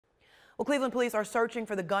Well, Cleveland police are searching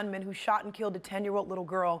for the gunman who shot and killed a 10-year-old little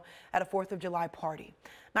girl at a 4th of July party.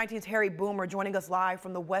 19's Harry Boomer joining us live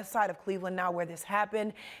from the west side of Cleveland now where this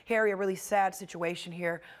happened. Harry, a really sad situation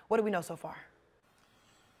here. What do we know so far?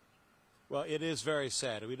 Well, it is very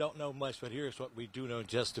sad. We don't know much, but here's what we do know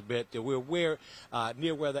just a bit. We're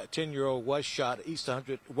near where that 10-year-old was shot,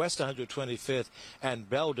 West 125th and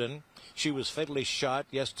Belden. She was fatally shot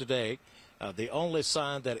yesterday. The only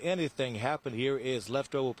sign that anything happened here is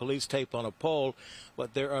leftover police tape on a pole,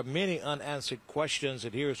 but there are many unanswered questions,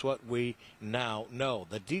 and here's what we now know.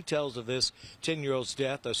 The details of this 10-year-old's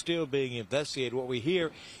death are still being investigated. What we hear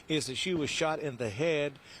is that she was shot in the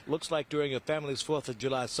head, looks like during a family's 4th of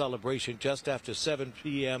July celebration just after 7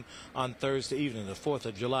 p.m. on Thursday evening, the 4th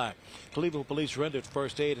of July. Cleveland police rendered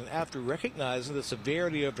first aid, and after recognizing the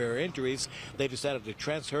severity of her injuries, they decided to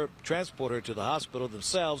transport her to the hospital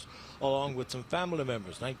themselves, along with some family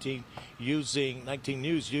members. 19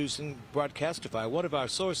 News using Broadcastify, one of our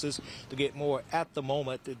sources, to get more at the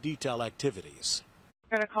moment detail activities.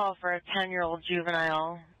 We're going to call for a 10-year-old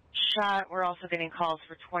juvenile shot. We're also getting calls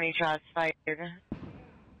for 20 shots fired.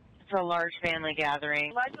 It's a large family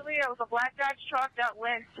gathering. Allegedly, it was a black Dodge truck that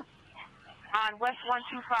went on West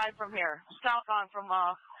 125 from here, southbound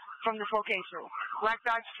from this location. Black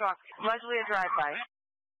Dodge truck, allegedly a drive-by.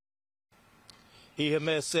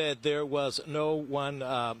 EMS said there was no one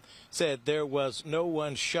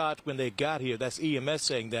shot when they got here. That's EMS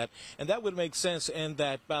saying that, and that would make sense in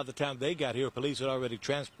that by the time they got here, police had already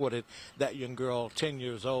transported that young girl, 10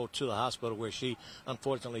 years old, to the hospital where she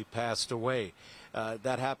unfortunately passed away.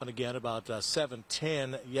 That happened again about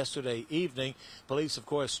 7:10 yesterday evening. Police, of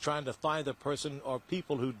course, trying to find the person or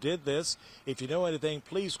people who did this. If you know anything,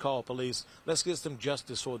 please call police. Let's get some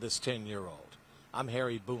justice for this 10-year-old. I'm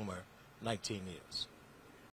Harry Boomer, 19 News.